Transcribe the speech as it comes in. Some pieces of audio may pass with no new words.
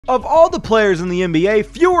Of all the players in the NBA,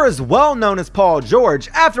 few are as well known as Paul George.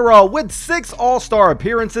 After all, with 6 All-Star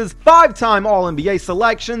appearances, 5-time All-NBA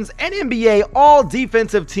selections, and NBA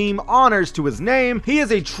All-Defensive Team honors to his name, he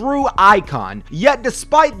is a true icon. Yet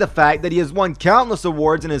despite the fact that he has won countless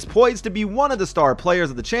awards and is poised to be one of the star players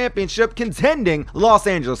of the championship contending Los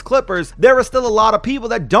Angeles Clippers, there are still a lot of people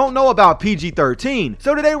that don't know about PG-13.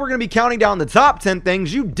 So today we're going to be counting down the top 10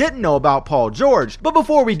 things you didn't know about Paul George. But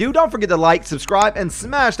before we do, don't forget to like, subscribe, and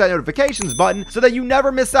smash that notifications button so that you never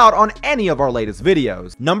miss out on any of our latest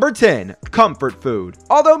videos. Number 10, comfort food.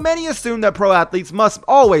 Although many assume that pro athletes must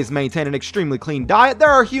always maintain an extremely clean diet, there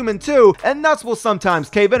are human too, and thus will sometimes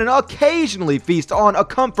cave in and occasionally feast on a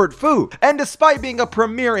comfort food. And despite being a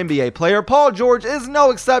premier NBA player, Paul George is no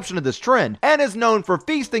exception to this trend, and is known for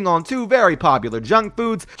feasting on 2 very popular junk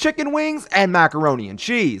foods, chicken wings and macaroni and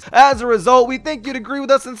cheese. As a result, we think you'd agree with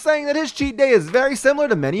us in saying that his cheat day is very similar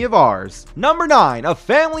to many of ours. Number 9, a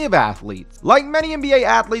family of athletes. Like many NBA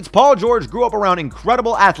athletes, Paul George grew up around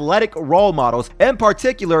incredible athletic role models. In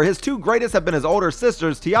particular, his 2 greatest have been his older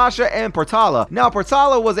sisters, Tiasha and Portala. Now,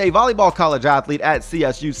 Portala was a volleyball college athlete at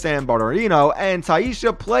CSU San Bernardino, and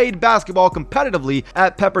Tiasha played basketball competitively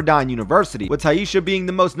at Pepperdine University, with Tiasha being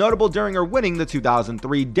the most notable during her winning the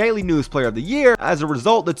 2003 Daily News Player of the Year. As a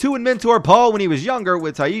result, the two would mentor Paul when he was younger,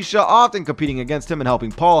 with Tiasha often competing against him and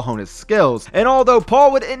helping Paul hone his skills. And although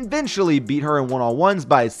Paul would eventually beat her in one-on-ones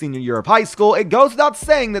by his senior year of high school, it goes without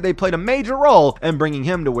saying that they played a major role in bringing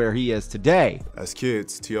him to where he is today. As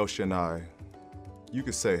kids, Tiasha and I, you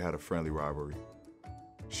could say, had a friendly rivalry.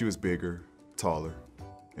 She was bigger, taller,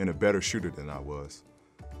 and a better shooter than I was.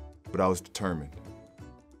 But I was determined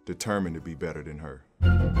to be better than her.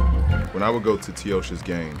 When I would go to Tiasha's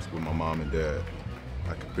games with my mom and dad,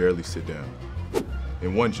 I could barely sit down.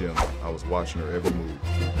 In one gym, I was watching her every move.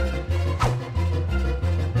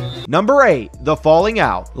 Number 8, the falling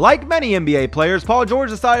out. Like many NBA players, Paul George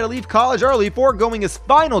decided to leave college early, foregoing his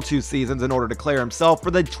final 2 seasons in order to clear himself for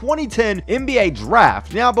the 2010 NBA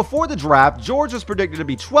draft. Now, before the draft, George was predicted to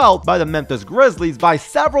be 12th by the Memphis Grizzlies by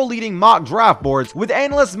several leading mock draft boards, with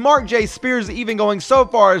analyst Mark J. Spears even going so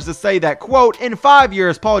far as to say that, quote, in 5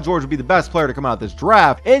 years, Paul George would be the best player to come out of this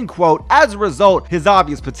draft, end quote. As a result, his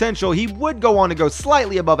obvious potential, he would go on to go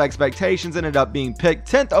slightly above expectations, ended up being picked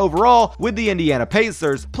 10th overall with the Indiana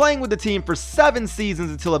Pacers, playing with the team for 7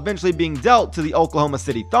 seasons until eventually being dealt to the Oklahoma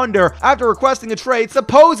City Thunder. After requesting a trade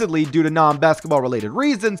supposedly due to non-basketball related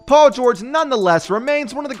reasons, Paul George nonetheless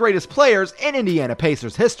remains one of the greatest players in Indiana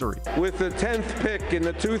Pacers history. With the 10th pick in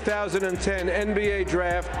the 2010 NBA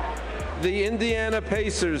draft, the Indiana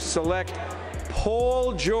Pacers select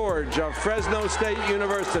Paul George of Fresno State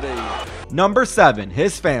University. Number 7,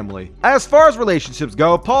 his family. As far as relationships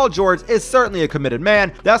go, Paul George is certainly a committed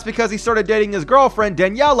man. That's because he started dating his girlfriend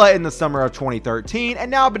Daniela in the summer of 2013 and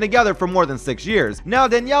now been together for more than 6 years. Now,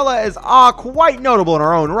 Daniela is quite notable in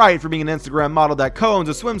her own right for being an Instagram model that co-owns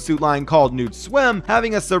a swimsuit line called Nude Swim,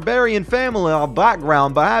 having a Serbian family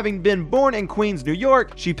background. By having been born in Queens, New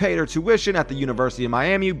York, she paid her tuition at the University of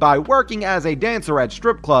Miami by working as a dancer at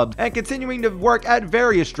strip clubs and continuing to work at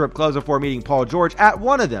various strip clubs before meeting Paul George at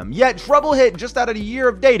one of them. Yet trouble hit just out of a year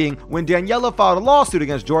of dating when Daniela filed a lawsuit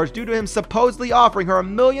against George due to him supposedly offering her $1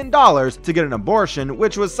 million to get an abortion,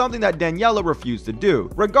 which was something that Daniela refused to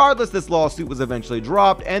do. Regardless, this lawsuit was eventually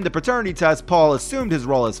dropped, and the paternity test, Paul assumed his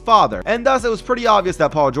role as father, and thus it was pretty obvious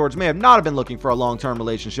that Paul George may have not been looking for a long-term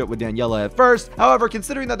relationship with Daniela at first. However,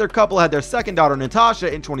 considering that their couple had their second daughter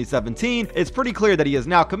Natasha in 2017, it's pretty clear that he is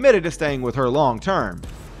now committed to staying with her long-term.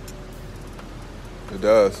 It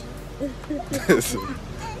does.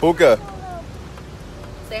 Hookah.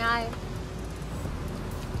 Say hi.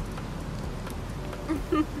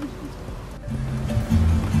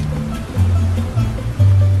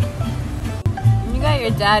 You got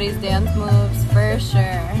your daddy's dance moves for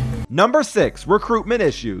sure. Number 6, recruitment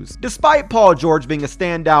issues. Despite Paul George being a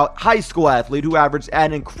standout high school athlete who averaged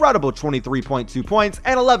an incredible 23.2 points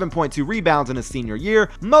and 11.2 rebounds in his senior year,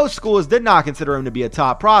 most schools did not consider him to be a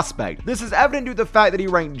top prospect. This is evident due to the fact that he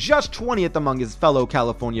ranked just 20th among his fellow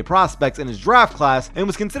California prospects in his draft class and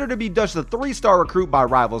was considered to be just a 3-star recruit by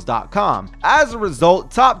Rivals.com. As a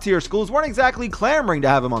result, top-tier schools weren't exactly clamoring to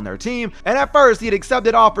have him on their team, and at first he had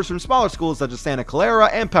accepted offers from smaller schools such as Santa Clara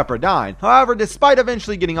and Pepperdine. However, despite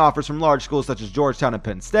eventually getting offers from large schools such as Georgetown and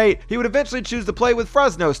Penn State, he would eventually choose to play with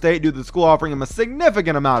Fresno State due to the school offering him a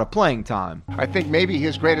significant amount of playing time. I think maybe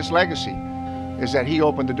his greatest legacy is that he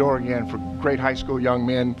opened the door again for great high school young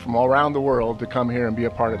men from all around the world to come here and be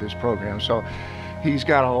a part of this program. So he's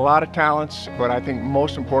got a lot of talents, but I think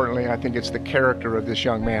most importantly, I think it's the character of this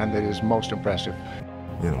young man that is most impressive.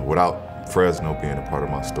 You know, without Fresno being a part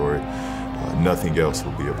of my story, nothing else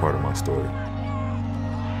will be a part of my story.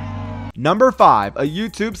 Number 5, a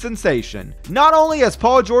YouTube sensation. Not only has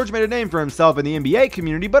Paul George made a name for himself in the NBA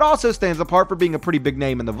community, but also stands apart for being a pretty big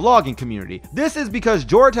name in the vlogging community. This is because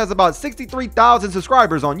George has about 63,000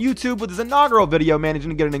 subscribers on YouTube, with his inaugural video managing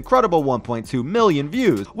to get an incredible 1.2 million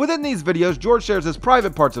views. Within these videos, George shares his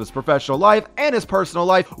private parts of his professional life and his personal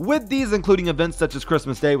life, with these including events such as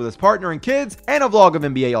Christmas Day with his partner and kids, and a vlog of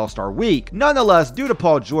NBA All-Star Week. Nonetheless, due to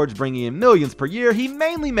Paul George bringing in millions per year, he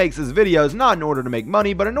mainly makes his videos not in order to make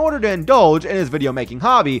money, but in order to indulge in his video making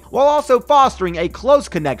hobby, while also fostering a close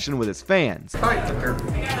connection with his fans. Tight, but they're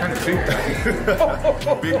kind of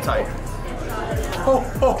big. Big tight. Ho,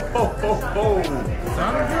 ho, ho, ho, ho.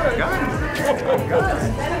 Sounded good. Got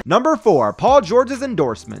it. Number 4, Paul George's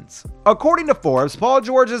endorsements. According to Forbes, Paul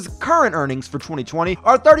George's current earnings for 2020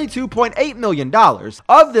 are $32.8 million.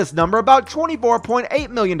 Of this number, about $24.8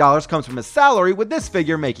 million comes from his salary, with this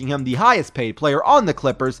figure making him the highest paid player on the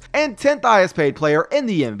Clippers and 10th highest paid player in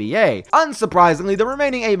the NBA. Unsurprisingly, the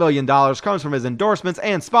remaining $8 million comes from his endorsements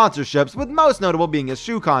and sponsorships, with most notable being his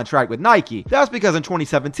shoe contract with Nike. That's because in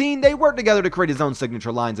 2017, they worked together to create his own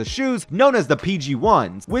signature lines of shoes known as the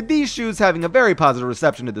PG1s, with these shoes having a very positive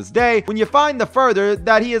reception to this day, when you find the further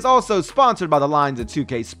that he is also sponsored by the lines of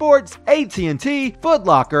 2K Sports, AT&T, Foot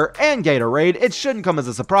Locker, and Gatorade. It shouldn't come as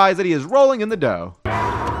a surprise that he is rolling in the dough.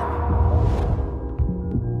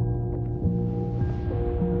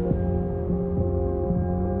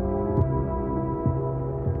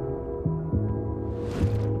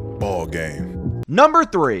 Ball game. Number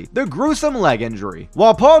 3, the gruesome leg injury.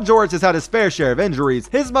 While Paul George has had his fair share of injuries,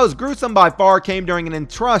 his most gruesome by far came during an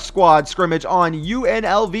intra-squad scrimmage on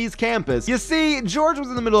UNLV's campus. You see, George was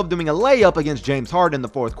in the middle of doing a layup against James Harden in the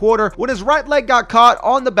fourth quarter when his right leg got caught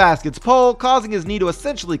on the basket's pole, causing his knee to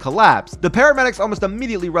essentially collapse. The paramedics almost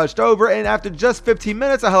immediately rushed over, and after just 15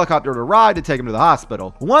 minutes, a helicopter arrived to take him to the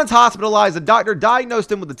hospital. Once hospitalized, the doctor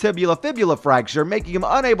diagnosed him with a tibula-fibula fracture, making him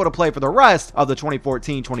unable to play for the rest of the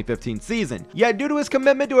 2014-2015 season. Yet due to his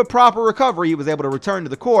commitment to a proper recovery, he was able to return to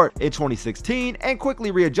the court in 2016 and quickly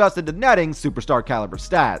readjusted to netting superstar caliber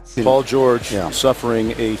stats. Paul George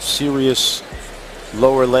suffering a serious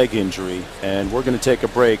lower leg injury, and we're going to take a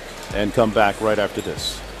break and come back right after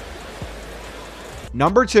this.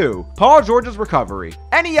 Number 2, Paul George's recovery.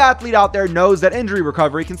 Any athlete out there knows that injury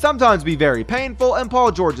recovery can sometimes be very painful, and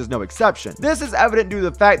Paul George is no exception. This is evident due to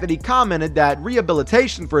the fact that he commented that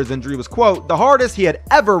rehabilitation for his injury was, quote, the hardest he had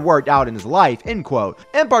ever worked out in his life, end quote.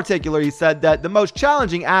 In particular, he said that the most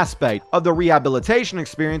challenging aspect of the rehabilitation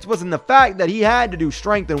experience was in the fact that he had to do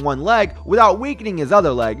strength in one leg without weakening his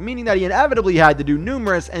other leg, meaning that he inevitably had to do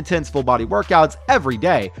numerous intense full body workouts every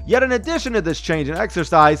day. Yet in addition to this change in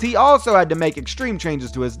exercise, he also had to make extreme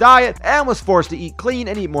changes to his diet and was forced to eat clean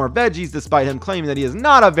and eat more veggies, despite him claiming that he is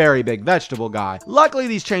not a very big vegetable guy. Luckily,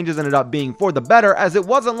 these changes ended up being for the better, as it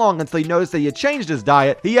wasn't long until he noticed that he had changed his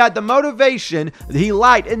diet. He had the motivation that he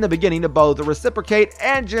lacked in the beginning to both reciprocate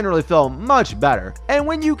and generally feel much better. And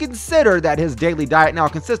when you consider that his daily diet now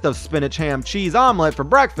consists of spinach, ham, cheese omelet for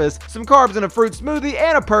breakfast, some carbs in a fruit smoothie,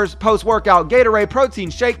 and a post-workout Gatorade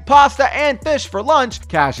protein shake, pasta and fish for lunch,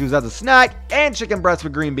 cashews as a snack, and chicken breast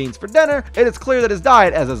with green beans for dinner, it is clear that his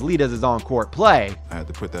diet is as elite as his on-court play. I had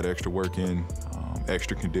to put that extra work in,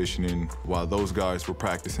 extra conditioning. While those guys were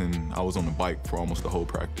practicing, I was on the bike for almost the whole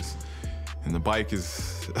practice. And the bike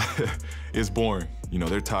is it's boring. You know,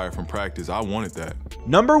 they're tired from practice. I wanted that.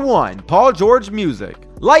 Number 1, Paul George music.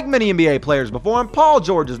 Like many NBA players before him, Paul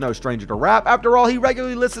George is no stranger to rap. After all, he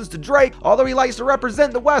regularly listens to Drake, although he likes to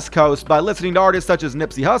represent the West Coast by listening to artists such as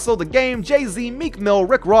Nipsey Hussle, The Game, Jay-Z, Meek Mill,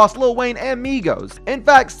 Rick Ross, Lil Wayne, and Migos. In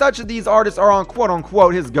fact, such of these artists are on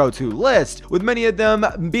quote-unquote his go-to list, with many of them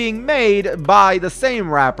being made by the same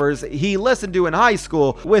rappers he listened to in high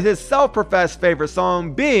school, with his self-professed favorite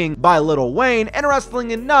song being by Lil Wayne.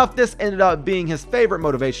 Interestingly enough, this ended up being his favorite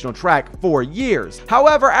motivational track for years.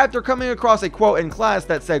 However, after coming across a quote in class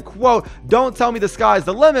that said, quote, don't tell me the sky's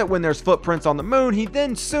the limit when there's footprints on the moon, he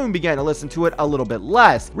then soon began to listen to it a little bit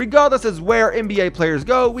less. Regardless as where NBA players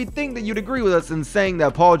go, we think that you'd agree with us in saying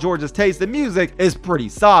that Paul George's taste in music is pretty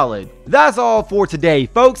solid. That's all for today,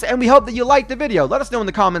 folks, and we hope that you liked the video. Let us know in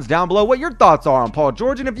the comments down below what your thoughts are on Paul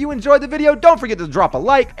George, and if you enjoyed the video, don't forget to drop a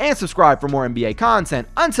like and subscribe for more NBA content.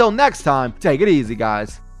 Until next time, take it easy,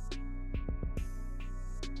 guys.